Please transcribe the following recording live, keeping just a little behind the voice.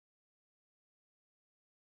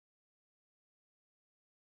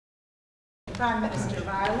Prime Minister of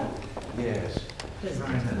Ireland. Yes.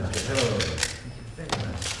 Prime Minister. Hello.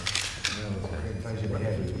 Pleasure to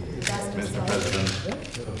have you. Mr. President.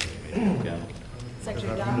 Yeah.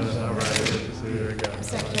 Secretary Donald. All right.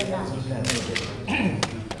 Secretary Donald.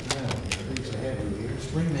 Pleased to have you here.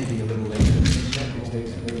 Spring may be a little late, but Saturday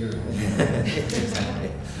takes a bigger. Exactly.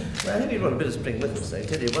 Well, I think you'd want a bit of spring with us. I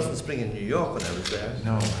tell you, it wasn't spring in New York when I was there.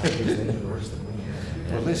 No, I think it's worse than we had.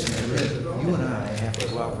 Well, listen, you and I have to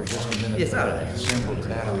go out for just a minute. Yes, all right. Assemble the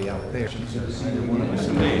battery out there. Either one of us.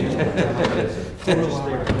 No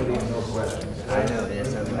questions. I know,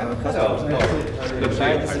 yes. I'm a customer. Good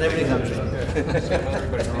science in every country.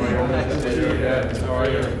 How are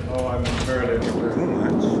you? Oh, I'm very good.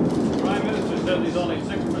 The Prime Minister said he's only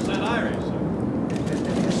 6% Irish.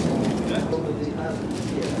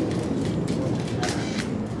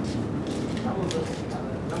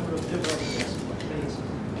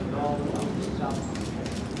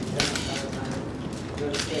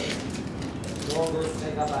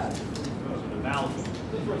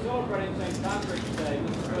 Since we're celebrating St. Patrick's Day,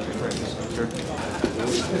 Mr. President,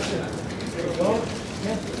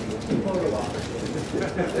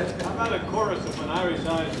 how about a chorus of When Irish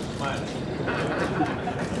Eyes Are Smiling?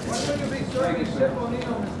 What will you be serving the Tip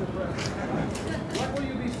O'Neill, Mr. President? What will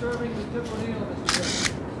you be serving the Tip O'Neill, Mr.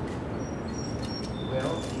 President?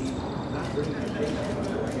 Well, he's not bringing the cake.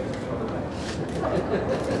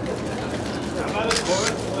 How about a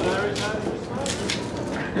chorus of When Irish Eyes Are Smiling?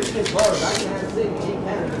 It's hard. I can't sing. He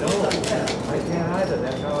can. No, I can't either.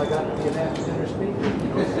 That's how I got to be an after-dinner speaker.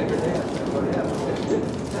 No singer dance. That's what happened.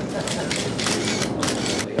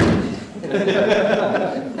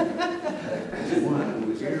 One who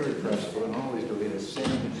was irrepressible and always go in a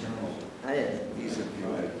singing journal. He said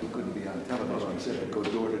he couldn't be on television. He said he'd go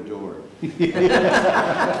door to door.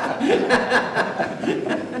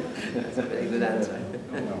 That's a very good answer.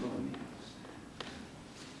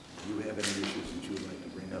 Do you have any issues that you would like to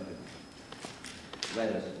bring up? Well, I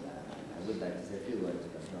would like to say a few words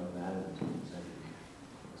about Northern Ireland.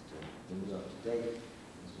 Mr. New York today,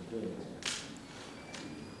 Mr. Doing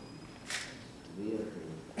we are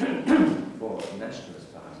the four nationalist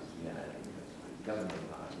parties we are, the governing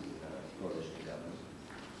party, coalition government,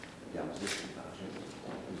 the opposition party,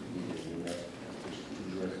 whose leaders we met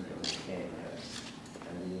 2 years ago came here,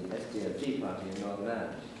 and the SDLG party in Northern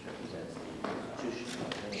Ireland, which represents the constitutional,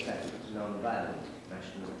 democratic, non-violent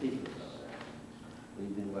nationalist people of Northern Ireland.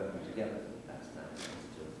 We've been working together for the past 9 months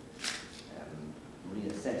to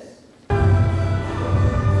reassess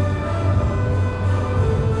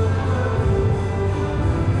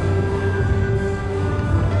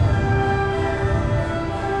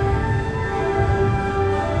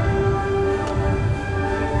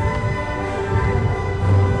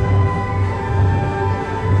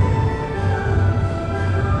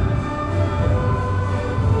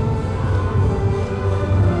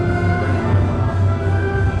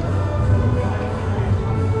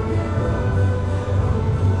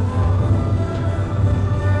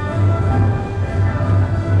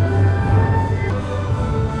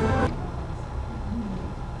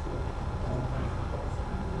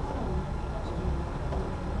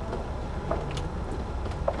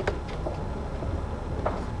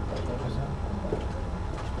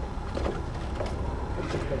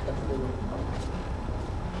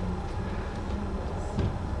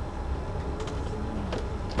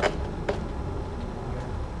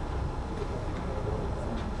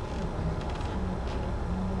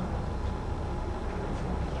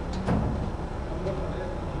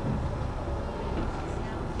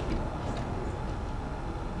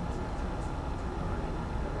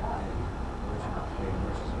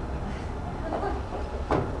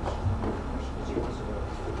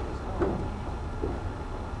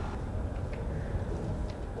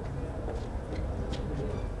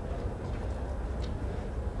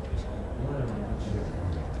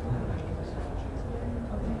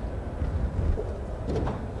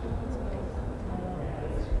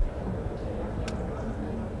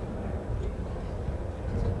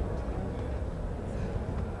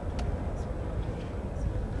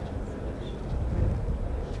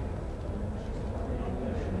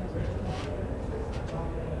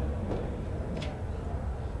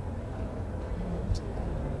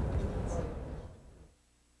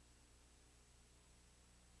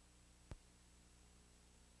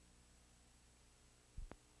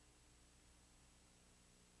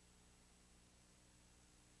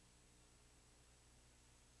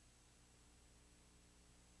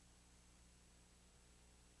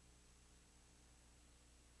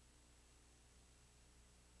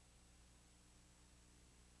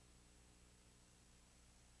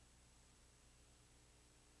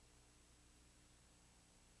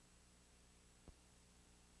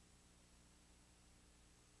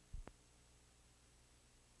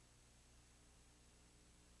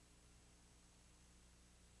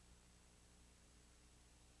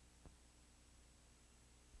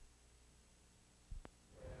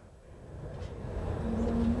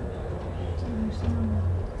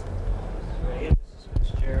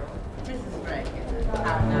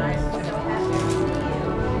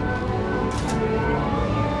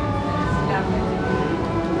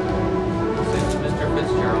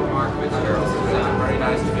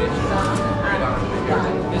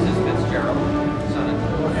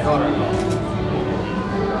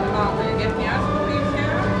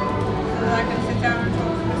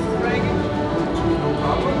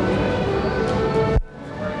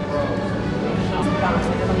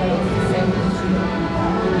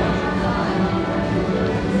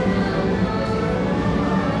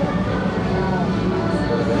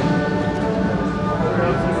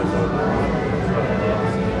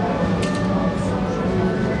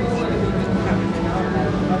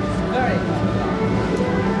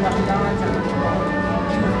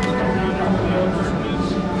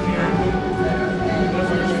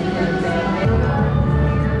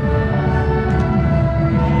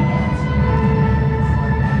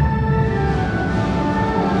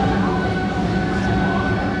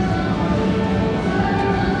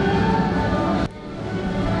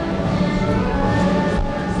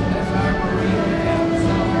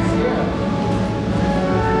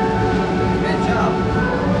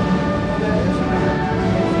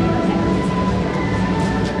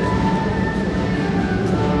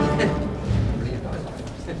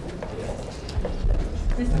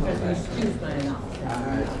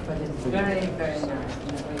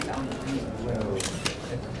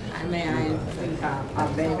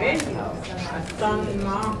A son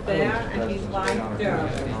Mark there and his wife Derby.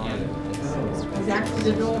 He's actually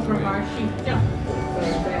the daughter of our chief justice. So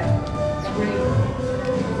they're great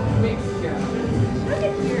mixture.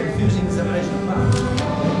 Confusing separation of powers.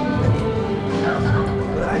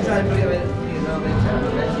 But I tried to bring it, you know, they tell me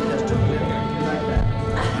that he just took me like that.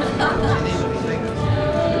 And these are things.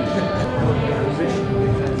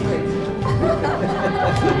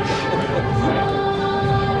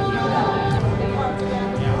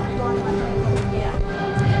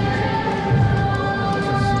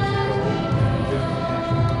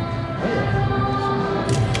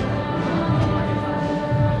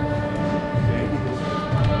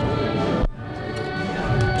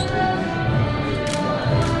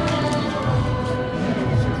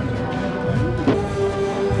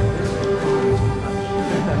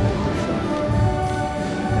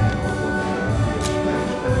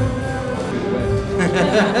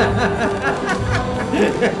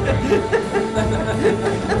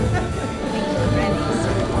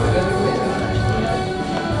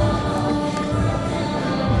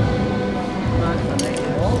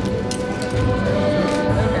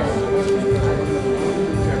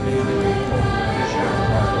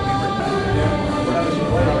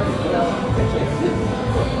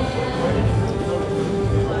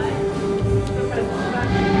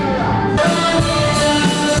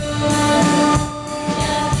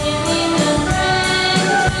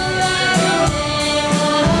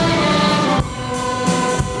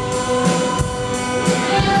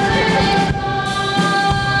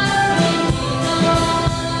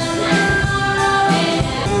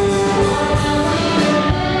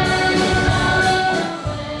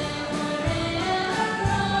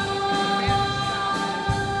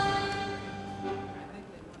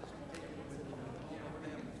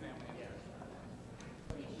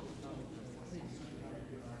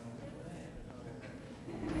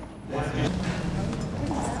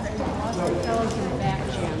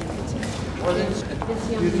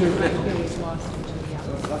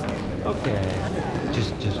 Okay,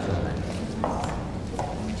 just go ahead.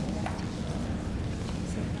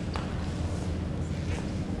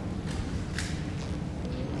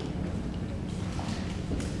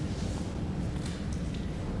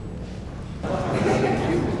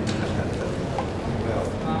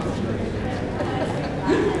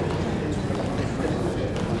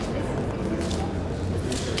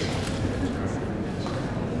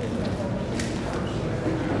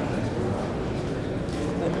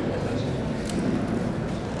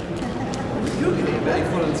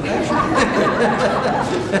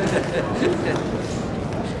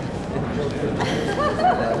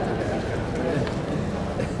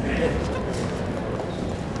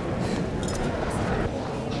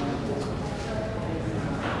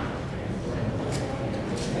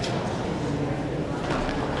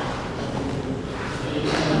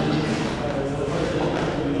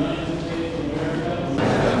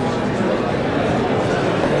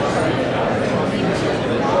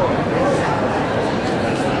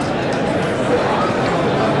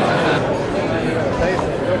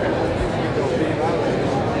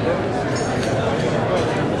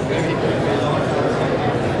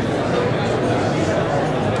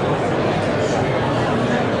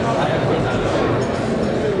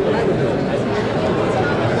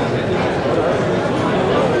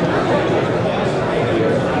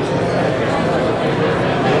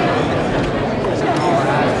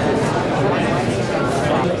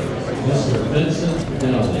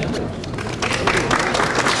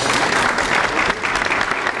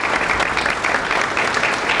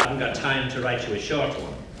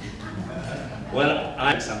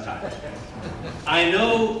 I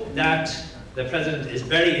know that the president is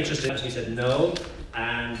very interested. He said no,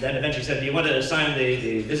 and then eventually said, do you want to sign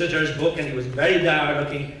the visitor's book? And he was very dour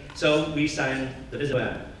looking, so we signed the visitor.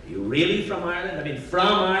 Are you really from Ireland? I mean, from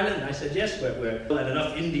Ireland? And I said, yes, we're and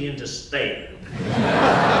enough Indian to stay.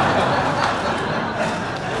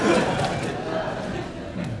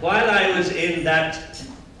 While I was in that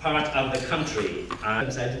part of the country, I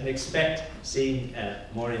didn't expect seeing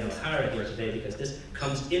Maureen O'Hara here today, because this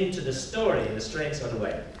comes into the story in a strange sort of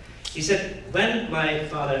way. He said, when my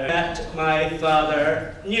father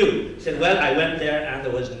knew, he said, well, I went there and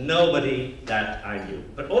there was nobody that I knew.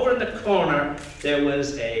 But over in the corner, there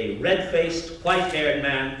was a red-faced, white-haired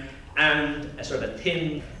man and a sort of a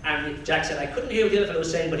thin, and Jack said, I couldn't hear what the other fellow was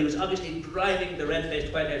saying, but he was obviously driving the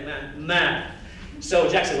red-faced, white-haired man mad. So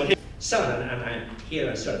Jack said, well, son, and I'm here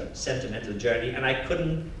on a sort of sentimental journey, and I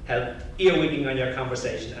couldn't help earwigging on your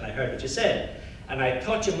conversation, and I heard what you said. And I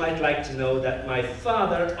thought you might like to know that my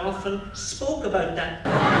father often spoke about that.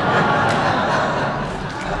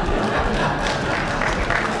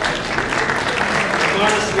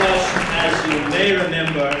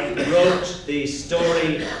 wrote the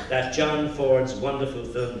story that John Ford's wonderful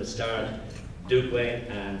film that starred Duke Wayne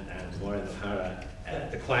and Maureen O'Hara,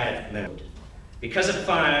 The Quiet Man. Because a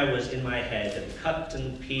fire was in my head, and cut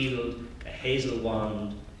and peeled a hazel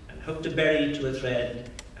wand, and hooked a berry to a thread,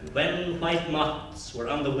 and when white moths were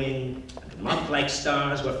on the wing, and moth-like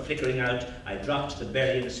stars were flickering out, I dropped the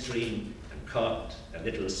berry in a stream, and caught a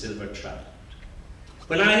little silver trout.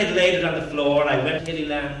 When I had laid it on the floor, I went hilly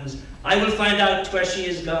lands, I will find out where she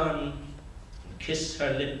is gone, and kiss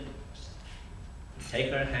her lips, and take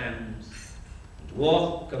her hands, and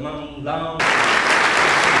walk among long...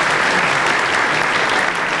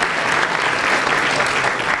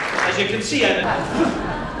 As you can see,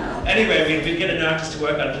 anyway, we'll get an artist to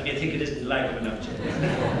work on it if you think it isn't like him enough.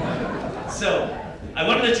 So, I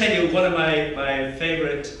wanted to tell you one of my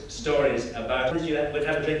favorite stories about you would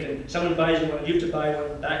have a drink and someone buys you one, you have to buy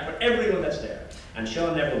one back for everyone that's there. And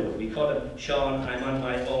Sean never would. We call him Sean, I'm on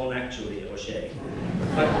my own actually, O'Shea.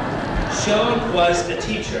 But Sean was a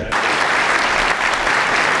teacher.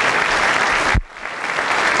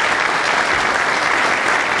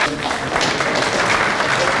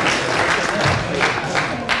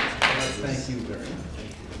 Thank you very much.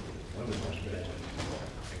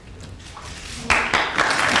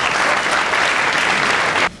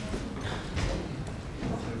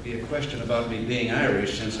 There'd be a question about me being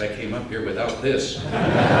Irish since I came up here without this.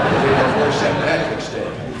 Before St. Patrick's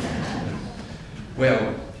Day.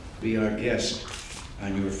 Well, be our guest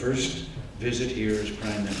on your first visit here as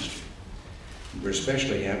Prime Minister. We're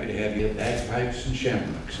especially happy to have you at bagpipes and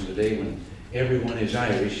shamrocks on the day when everyone is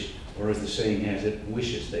Irish, or as the saying has it,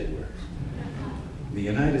 wishes they were. In the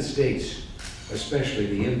United States, especially,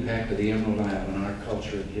 the impact of the Emerald Isle on our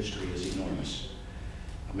culture and history is enormous.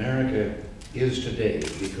 America is today,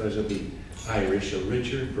 because of the Irish, a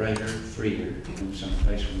richer, brighter, freer,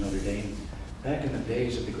 someplace from Notre Dame. Back in the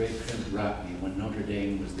days of the great Clint Rodney, when Notre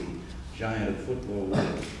Dame was the giant of football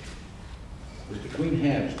world, it was between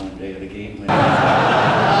halves one day at a game when...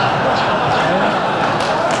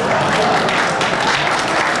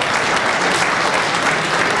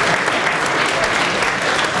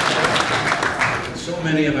 so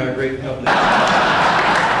many of our great public...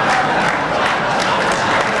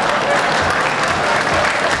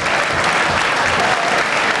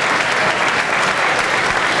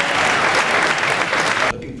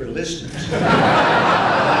 looking for listeners.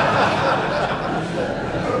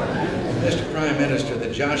 Mr. Prime Minister,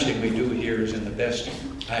 the joshing we do here is in the best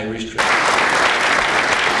Irish tradition.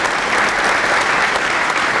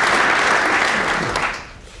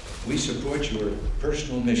 We support your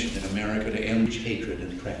personal mission in America to end hatred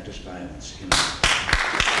and practice violence.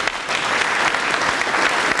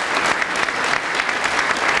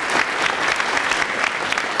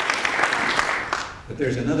 But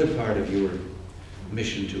there's another part of your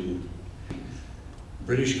mission to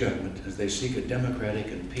British government as they seek a democratic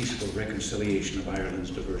and peaceful reconciliation of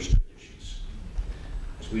Ireland's diverse traditions.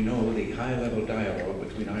 As we know, the high-level dialogue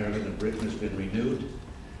between Ireland and Britain has been renewed,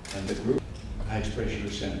 and the group, I express your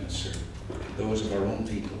sentiments, sir, to those of our own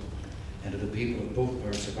people and to the people of both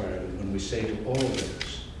parts of Ireland when we say to all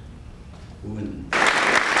those who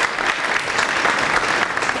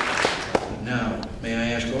Now, may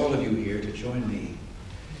I ask all of you here to join me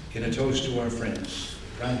in a toast to our friends,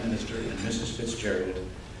 Prime Minister and Mrs. Fitzgerald,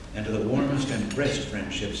 and to the warmest and best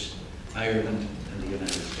friendships, Ireland and the United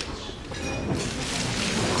States.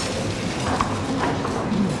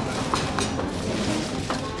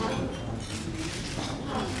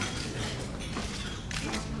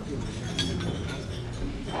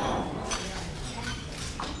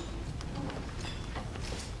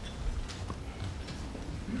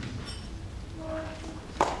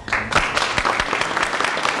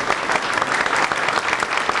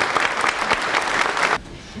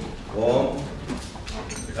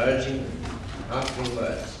 Encouraging, heartening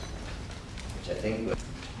words, which I think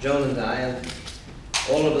Joan and I and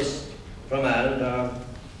all of us from Ireland are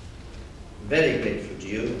very grateful to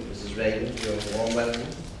you, Mrs. Reagan, for your warm welcome,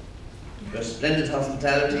 your splendid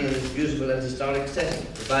hospitality in this beautiful and historic setting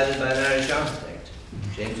provided by an Irish architect,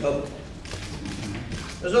 James Hope.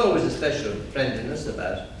 There's always a special friendliness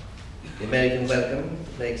about the American welcome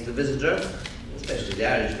that makes the visitor, especially the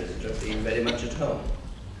Irish visitor, feel very much at home.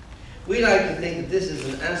 We like to think that this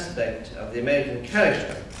is an aspect of the American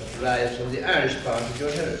character that derives from the Irish part of your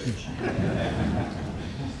heritage.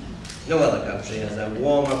 No other country has a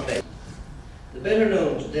warmer place. The better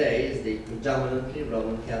known today is the predominantly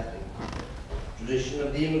Roman Catholic tradition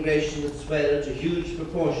of the immigration that swelled to huge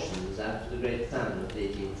proportions after the great famine of the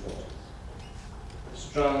 1840s.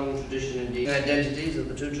 strong tradition indeed. Identities of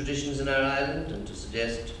the two traditions in our island and to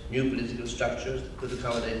suggest new political structures that could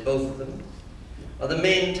accommodate both of them are the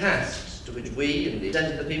main tasks to which we, in the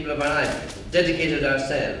extent of the people of our island, have dedicated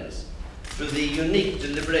ourselves through the unique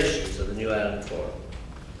deliberations of the New Ireland Forum.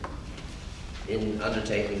 In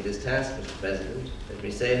undertaking this task, Mr. President, let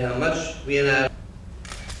me say how much we in Ireland.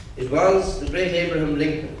 It was the great Abraham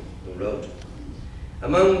Lincoln who wrote,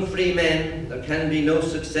 "Among free men there can be no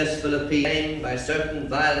successful appeal aimed by certain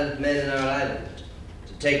violent men in our island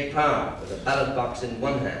to take power with a ballot box in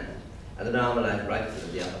one hand and an Armalite rifle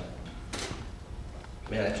in the other."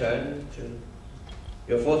 May I turn to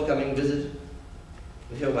your forthcoming visit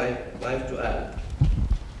with your wife to Ireland?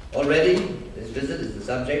 Already, this visit is the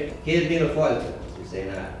subject. He has been a foil, as we say in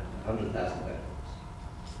Ireland, 100,000 pounds.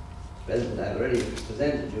 President, I've already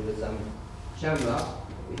presented you with some shamrock.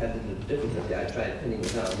 We had a little difficulty. I tried pinning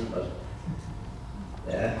it on, but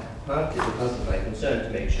partly because of my concern to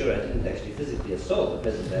make sure I didn't actually physically assault the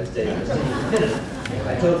President, I stayed in the city.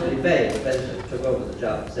 I totally failed. The President took over the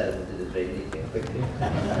job himself and did it very neatly and quickly.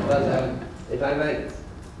 But if I might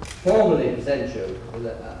formally present you with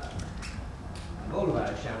a bowl of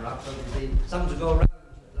Irish shamrock, so there'll be some to go around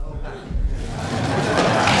the whole package.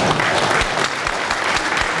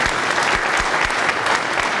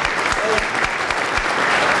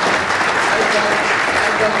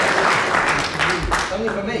 Only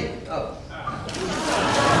for me. Oh.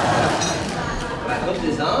 Can I put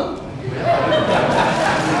this on?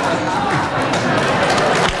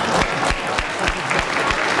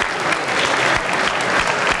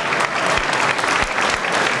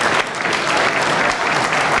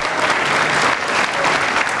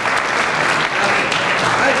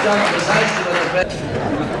 I've done precisely what the President.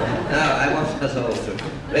 Now I want us all to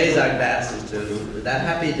raise our glasses to that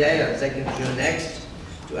happy day on 2nd June next,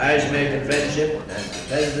 to Irish-American friendship, and to the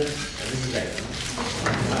President and Mrs.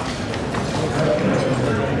 Reagan.